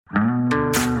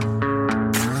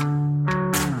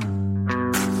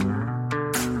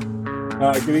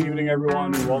Good evening,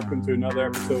 everyone, and welcome to another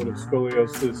episode of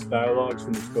Scoliosis Dialogues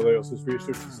from the Scoliosis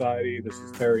Research Society. This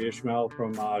is Terry Ishmael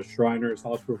from Shriners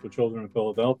Hospital for Children in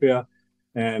Philadelphia.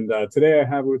 And today I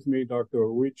have with me Dr.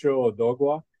 Owoicho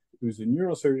Adogwa, who's a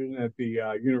neurosurgeon at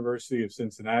the University of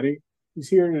Cincinnati. He's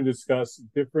here to discuss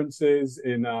differences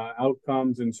in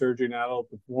outcomes in surgery and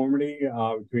adult deformity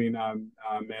between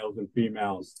males and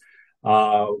females.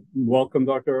 Welcome,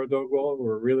 Dr. Adogwa.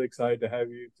 We're really excited to have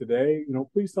you today.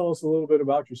 Please tell us a little bit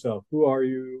about yourself. Who are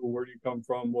you? Where do you come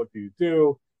from? What do you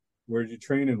do? Where did you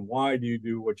train, and why do you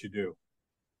do what you do?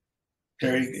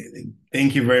 Terry,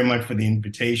 thank you very much for the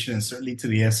invitation, and certainly to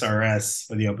the SRS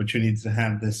for the opportunity to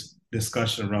have this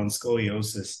discussion around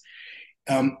scoliosis.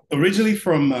 Originally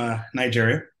from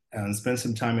Nigeria, spent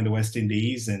some time in the West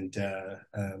Indies, and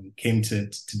came to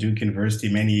Duke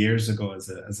University many years ago as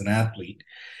an athlete.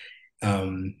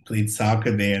 Played soccer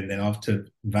there, and then off to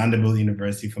Vanderbilt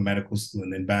University for medical school,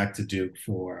 and then back to Duke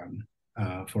for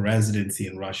residency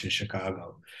in Rush and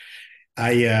Chicago.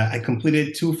 I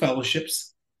completed 2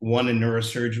 fellowships, one in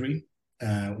neurosurgery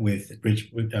with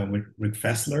Rick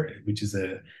Fessler, which is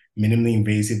a minimally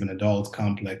invasive and adult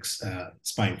complex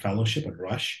spine fellowship at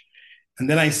Rush. And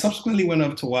then I subsequently went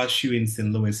up to WashU in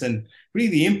St. Louis. And really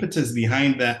the impetus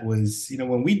behind that was,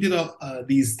 when we did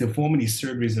these deformity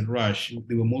surgeries at Rush,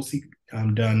 they were mostly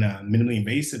done minimally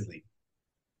invasively.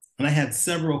 And I had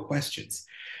several questions.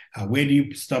 Where do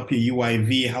you stop your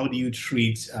UIV? How do you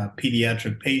treat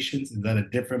pediatric patients? Is that a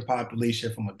different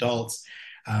population from adults?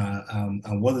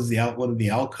 What are the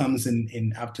outcomes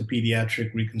in after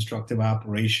pediatric reconstructive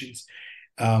operations?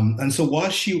 And so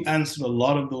WashU answered a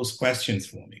lot of those questions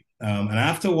for me. And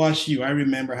after WashU, I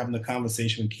remember having a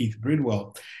conversation with Keith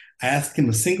Bridwell. I asked him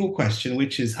a single question,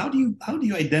 which is, how do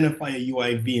you identify a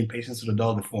UIV in patients with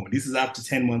adult deformity? This is after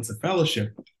 10 months of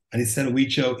fellowship. And he said,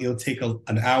 Owoicho, it'll take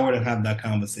an hour to have that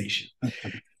conversation.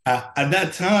 At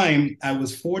that time, I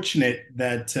was fortunate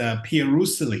that Pierre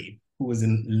Rousseli, who was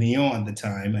in Lyon at the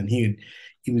time, and he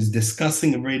was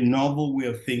discussing a very novel way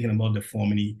of thinking about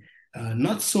deformity,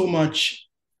 not so much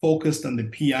focused on the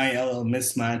PI-LL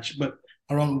mismatch, but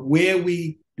around where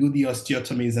we do the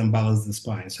osteotomies and balance the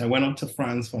spine. So I went up to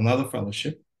France for another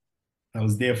fellowship. I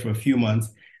was there for a few months.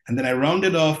 And then I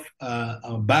rounded off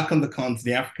back on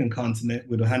the African continent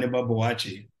with Hannibal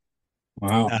Boachi.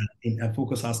 Wow. In a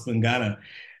Focus Hospital in Ghana,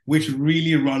 which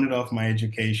really rounded off my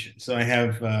education. So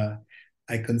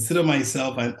I consider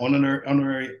myself an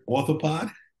honorary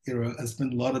orthopod. I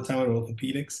spent a lot of time with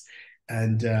orthopedics,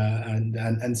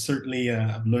 and certainly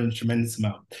I've learned a tremendous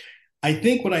amount. I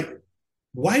think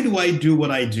why do I do what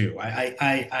I do?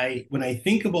 When I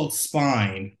think about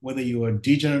spine, whether you're a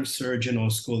degenerative surgeon or a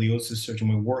scoliosis surgeon,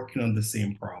 we're working on the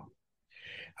same problem.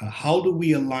 How do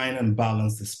we align and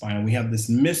balance the spine? And we have this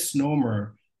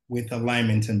misnomer with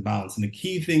alignment and balance. And the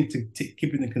key thing to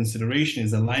keep into consideration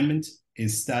is alignment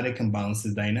is static and balance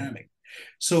is dynamic.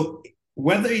 So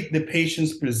whether the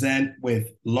patients present with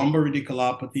lumbar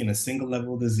radiculopathy and a single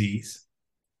level disease,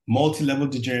 multi-level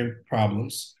degenerative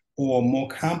problems, or more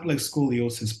complex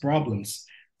scoliosis problems,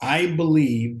 I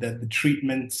believe that the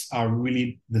treatments are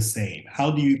really the same. How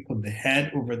do you put the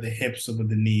head over the hips, over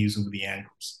the knees, over the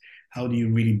ankles? How do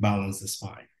you really balance the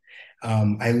spine?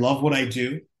 I love what I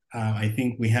do. I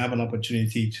think we have an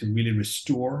opportunity to really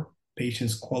restore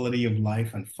patients' quality of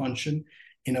life and function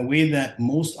in a way that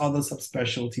most other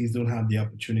subspecialties don't have the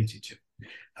opportunity to.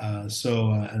 And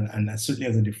certainly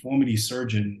as a deformity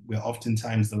surgeon, we're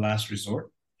oftentimes the last resort.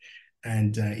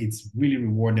 And it's really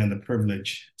rewarding and a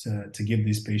privilege to give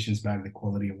these patients back the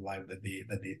quality of life that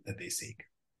they seek.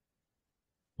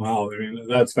 Wow,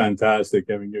 that's fantastic.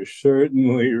 You're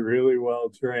certainly really well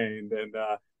trained, and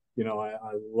I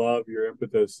love your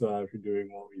impetus for doing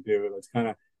what we do. That's kind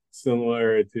of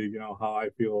similar to how I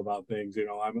feel about things.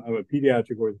 I'm a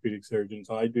pediatric orthopedic surgeon,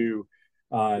 so I do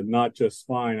not just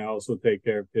spine. I also take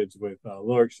care of kids with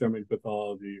lower extremity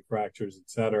pathology, fractures,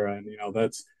 etc. And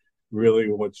that's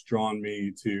really what's drawn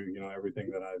me to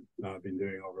everything that I've been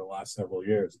doing over the last several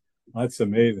years. That's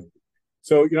amazing.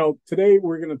 So today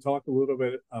we're going to talk a little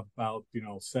bit about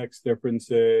sex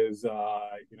differences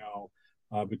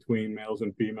between males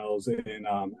and females in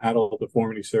adult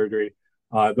deformity surgery.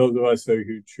 Those of us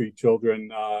who treat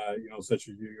children such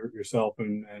as yourself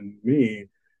and me,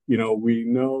 we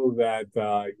know that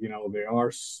there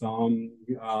are some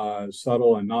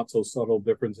subtle and not so subtle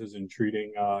differences in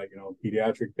treating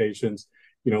pediatric patients.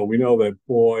 We know that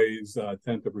boys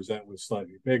tend to present with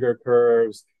slightly bigger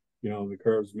curves. The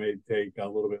curves may take a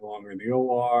little bit longer in the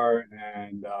OR,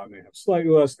 and they have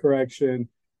slightly less correction,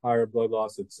 higher blood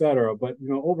loss, etc. But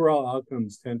overall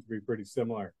outcomes tend to be pretty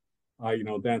similar.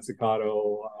 Dan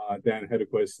Ciccato, Dan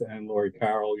Hedquist, and Lori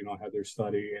Carroll, had their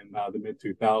study in the mid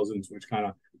 2000s, which kind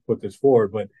of put this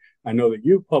forward. But I know that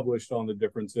you've published on the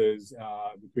differences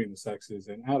between the sexes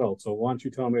in adults. So why don't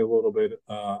you tell me a little bit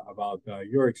about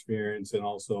your experience and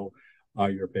also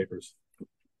your papers?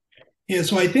 Yeah,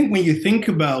 so I think when you think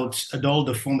about adult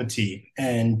deformity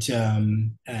and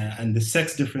the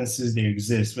sex differences they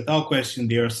exist, without question,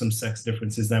 there are some sex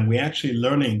differences, and we're actually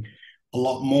learning a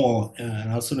lot more.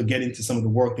 And I'll sort of get into some of the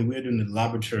work that we're doing in the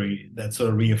laboratory that sort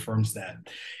of reaffirms that.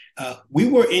 We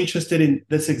were interested in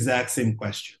this exact same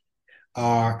question.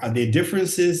 Are there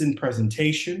differences in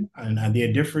presentation, and are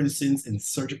there differences in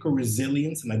surgical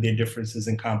resilience, and are there differences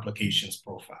in complications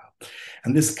profile?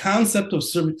 And this concept of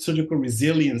surgical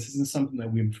resilience isn't something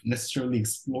that we've necessarily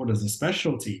explored as a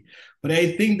specialty, but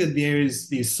I think that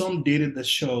there's some data that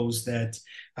shows that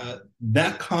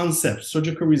that concept,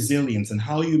 surgical resilience, and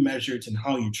how you measure it and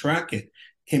how you track it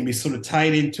can be sort of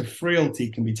tied into frailty,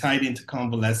 can be tied into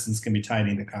convalescence, can be tied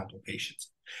into complications.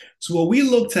 So what we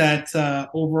looked at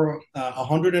over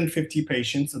 150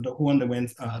 patients who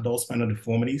underwent adult spinal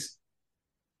deformities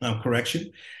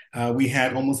correction. We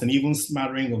had almost an even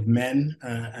smattering of men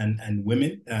and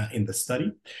women in the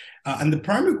study. And the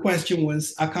primary question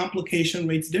was, are complication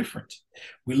rates different?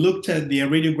 We looked at the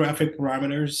radiographic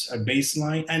parameters at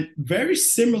baseline, and very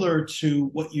similar to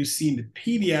what you see in the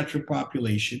pediatric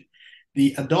population,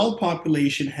 the adult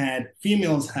population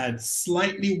females had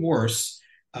slightly worse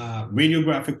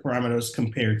radiographic parameters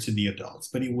compared to the adults,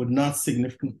 but it was not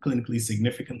clinically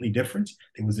significantly different.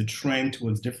 There was a trend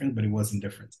towards different, but it wasn't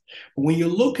different. But when you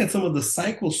look at some of the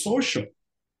psychosocial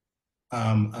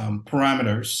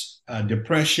parameters,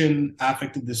 depression,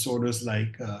 affective disorders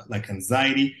like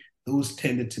anxiety, those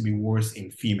tended to be worse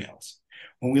in females.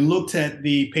 When we looked at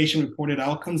the patient-reported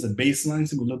outcomes at baseline,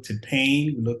 so we looked at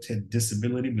pain, we looked at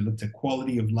disability, we looked at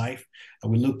quality of life,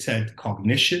 we looked at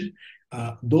cognition.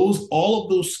 All of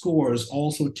those scores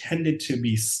also tended to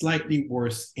be slightly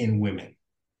worse in women.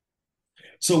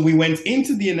 So we went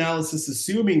into the analysis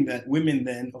assuming that women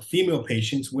then, or female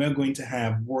patients, were going to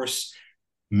have worse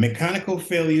mechanical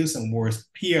failures and worse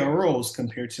PROs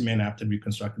compared to men after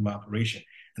reconstructive operation.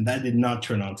 And that did not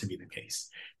turn out to be the case.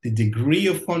 The degree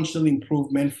of functional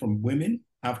improvement from women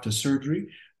after surgery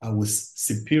was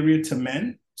superior to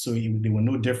men. So there were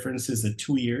no differences at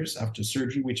 2 years after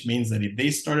surgery, which means that if they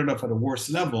started off at a worse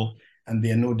level and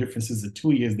there are no differences at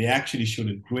 2 years, they actually showed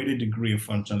a greater degree of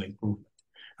functional improvement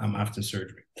after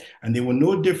surgery. And there were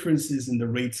no differences in the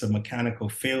rates of mechanical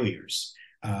failures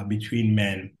between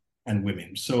men and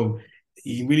women. So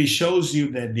it really shows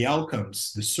you that the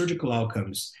outcomes, the surgical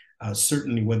outcomes,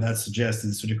 certainly what that suggests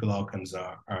is the surgical outcomes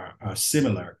are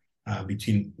similar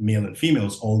between male and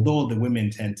females, although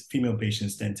female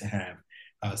patients tend to have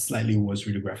slightly worse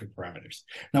radiographic parameters.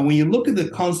 Now, when you look at the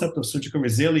concept of surgical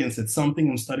resilience, it's something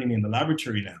I'm studying in the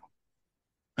laboratory now.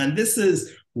 And this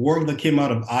is work that came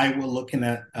out of Iowa looking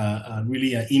at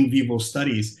really in vivo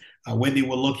studies where they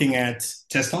were looking at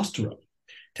testosterone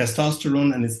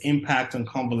and its impact on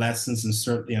convalescence and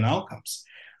certainly on outcomes.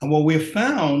 And what we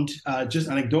found, just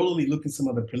anecdotally looking at some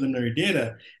of the preliminary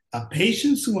data,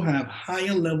 patients who have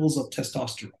higher levels of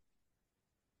testosterone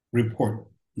report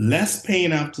less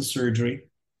pain after surgery,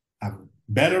 have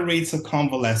better rates of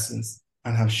convalescence,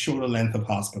 and have shorter length of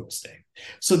hospital stay.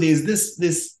 So there's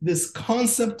this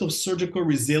concept of surgical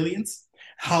resilience.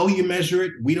 How you measure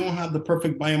it, we don't have the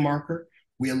perfect biomarker.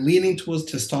 We are leaning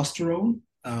towards testosterone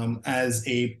as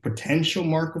a potential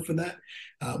marker for that,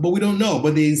 but we don't know.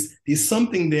 But there's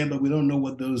something there, but we don't know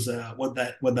what that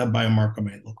biomarker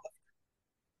might look like.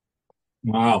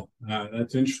 Wow,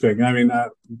 that's interesting. I mean,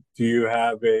 do you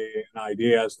have an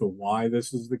idea as to why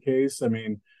this is the case? I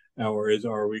mean,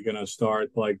 are we going to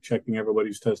start like checking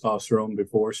everybody's testosterone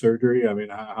before surgery? I mean,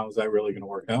 how's that really going to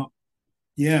work out?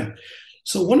 Yeah.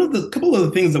 So couple of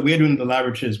the things that we're doing in the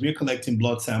laboratory is we're collecting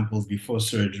blood samples before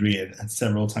surgery and at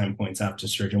several time points after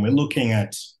surgery. And we're looking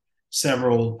at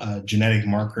several genetic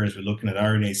markers. We're looking at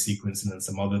RNA sequencing and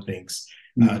some other things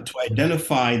to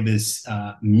identify this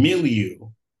milieu,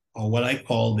 or what I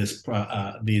call this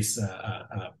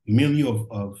milieu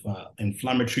of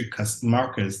inflammatory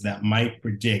markers that might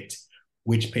predict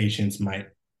which patients might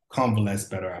convalesce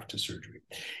better after surgery.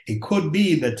 It could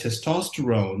be that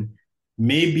testosterone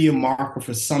may be a marker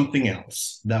for something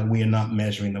else that we are not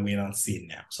measuring, that we are not seeing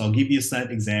now. So I'll give you a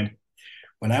slight example.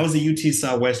 When I was at UT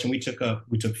Southwestern, we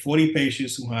took 40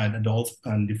 patients who had adult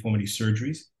deformity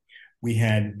surgeries. We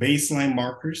had baseline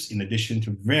markers in addition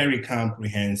to very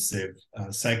comprehensive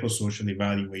psychosocial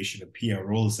evaluation of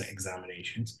PROs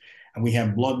examinations. And we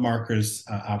had blood markers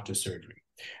after surgery.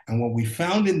 And what we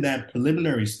found in that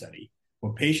preliminary study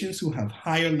for patients who have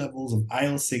higher levels of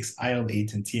IL-6,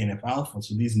 IL-8, and TNF-alpha,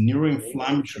 so these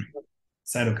neuroinflammatory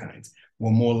cytokines,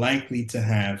 were more likely to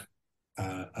have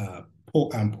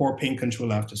poor pain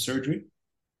control after surgery,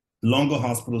 longer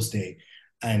hospital stay,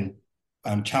 and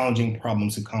challenging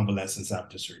problems with convalescence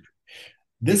after surgery.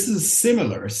 This is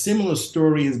a similar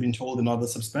story has been told in other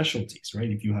subspecialties,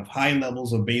 right? If you have high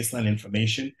levels of baseline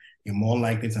inflammation, you're more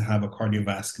likely to have a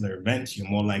cardiovascular event. You're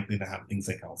more likely to have things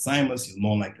like Alzheimer's. You're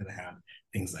more likely to have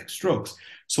things like strokes.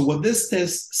 So what this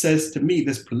says to me,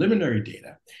 this preliminary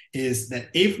data, is that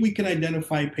if we can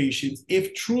identify patients,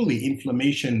 if truly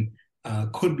inflammation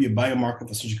could be a biomarker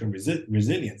for surgical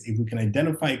resilience, if we can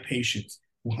identify patients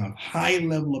who have high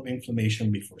level of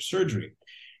inflammation before surgery,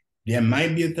 there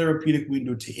might be a therapeutic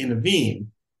window to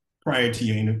intervene prior to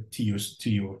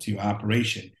your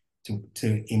operation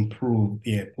to improve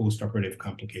their postoperative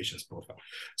complications profile.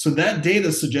 So that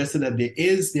data suggested that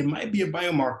there might be a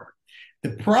biomarker.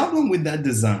 The problem with that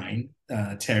design,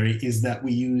 Terry, is that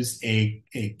we used a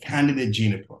candidate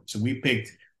gene approach. So we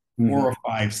picked 4 or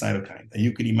 5 cytokines, and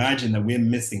you could imagine that we're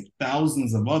missing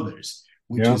thousands of others,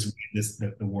 which is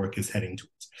where the work is heading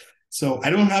towards. So I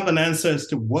don't have an answer as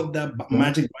to what that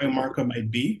magic biomarker might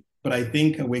be, but I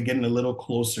think we're getting a little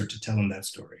closer to telling that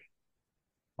story.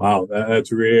 Wow,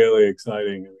 that's really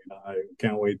exciting. I mean, I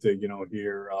can't wait to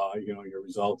hear your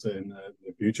results in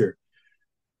the future.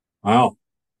 Wow.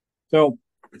 So,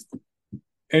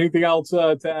 anything else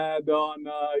to add on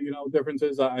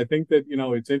differences? I think that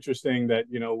it's interesting that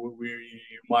we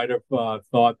might have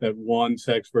thought that one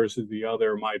sex versus the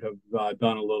other might have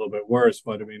done a little bit worse,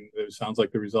 but I mean, it sounds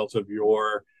like the results of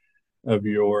your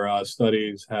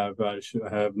studies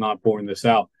have not borne this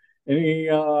out. Any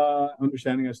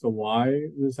understanding as to why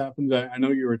this happens? I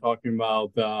know you were talking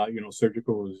about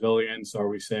surgical resilience. Are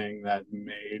we saying that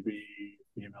maybe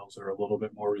females are a little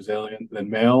bit more resilient than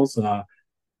males?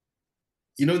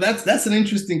 That's an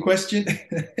interesting question.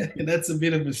 That's a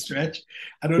bit of a stretch.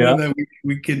 I don't know that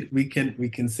we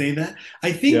can say that.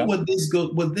 I think what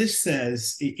this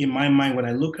says in my mind when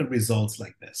I look at results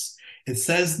like this, it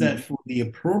says that for the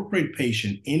appropriate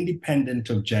patient,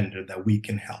 independent of gender, that we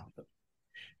can help them.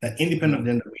 That independent of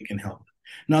gender, we can help them.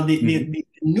 Now, the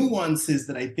nuances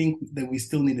that I think that we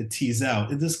still need to tease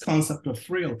out is this concept of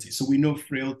frailty. So we know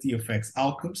frailty affects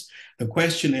outcomes. The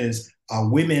question is,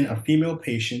 are female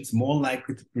patients more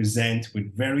likely to present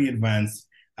with very advanced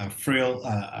frail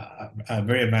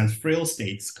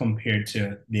states compared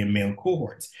to their male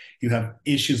cohorts? You have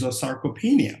issues of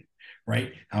sarcopenia,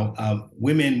 right?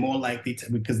 Women more likely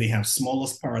to, because they have smaller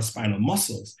paraspinal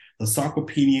muscles, the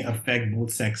sarcopenia affect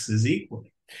both sexes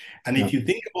equally. And if you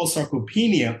think about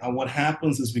sarcopenia, and what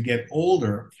happens as we get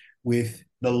older with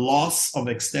the loss of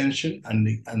extension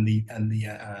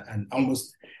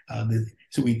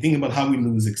so we think about how we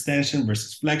lose extension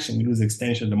versus flexion. We lose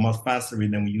extension the much faster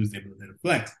than we use the ability to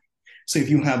flex. So if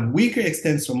you have weaker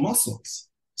extensor muscles,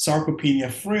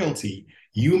 sarcopenia, frailty,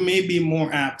 you may be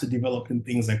more apt to developing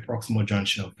things like proximal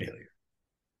junctional failure.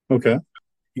 Okay.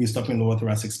 You stop in the lower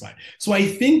thoracic spine. So I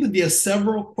think that there are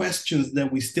several questions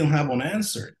that we still have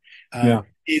unanswered.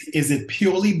 Is it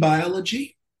purely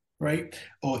biology, right?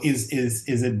 Or is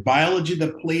it biology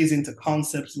that plays into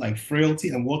concepts like frailty?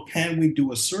 And what can we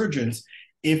do as surgeons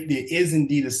if there is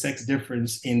indeed a sex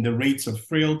difference in the rates of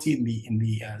frailty, in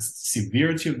the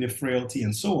severity of the frailty,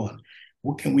 and so on?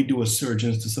 What can we do as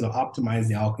surgeons to sort of optimize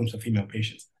the outcomes for female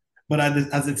patients? But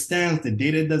as it stands, the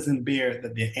data doesn't bear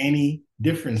that there are any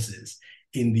differences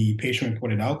in the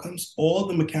patient-reported outcomes or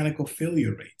the mechanical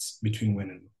failure rates between men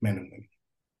and women.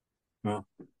 Wow,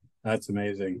 that's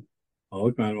amazing. Well,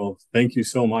 look, man, thank you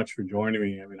so much for joining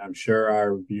me. I mean, I'm sure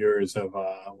our viewers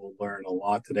will learn a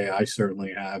lot today. I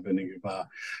certainly have, and you've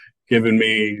given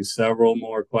me several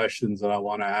more questions that I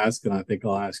want to ask, and I think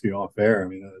I'll ask you off air. I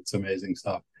mean, it's amazing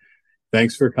stuff.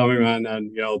 Thanks for coming, man.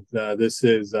 And this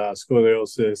is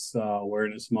Scoliosis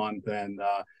Awareness Month, and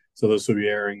so this will be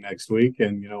airing next week.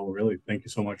 And really, thank you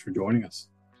so much for joining us.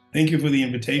 Thank you for the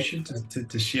invitation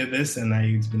to share this, and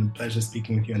it's been a pleasure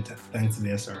speaking with you. And thanks to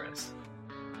the SRS.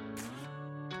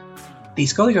 The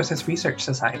Scoliosis Research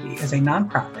Society is a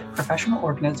nonprofit professional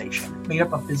organization made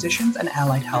up of physicians and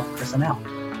allied health personnel.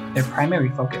 Their primary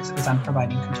focus is on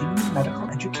providing continuing medical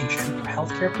education for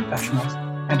healthcare professionals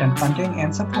and on funding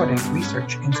and supporting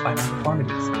research in spinal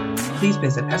deformities. Please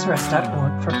visit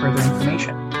srs.org for further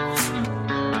information.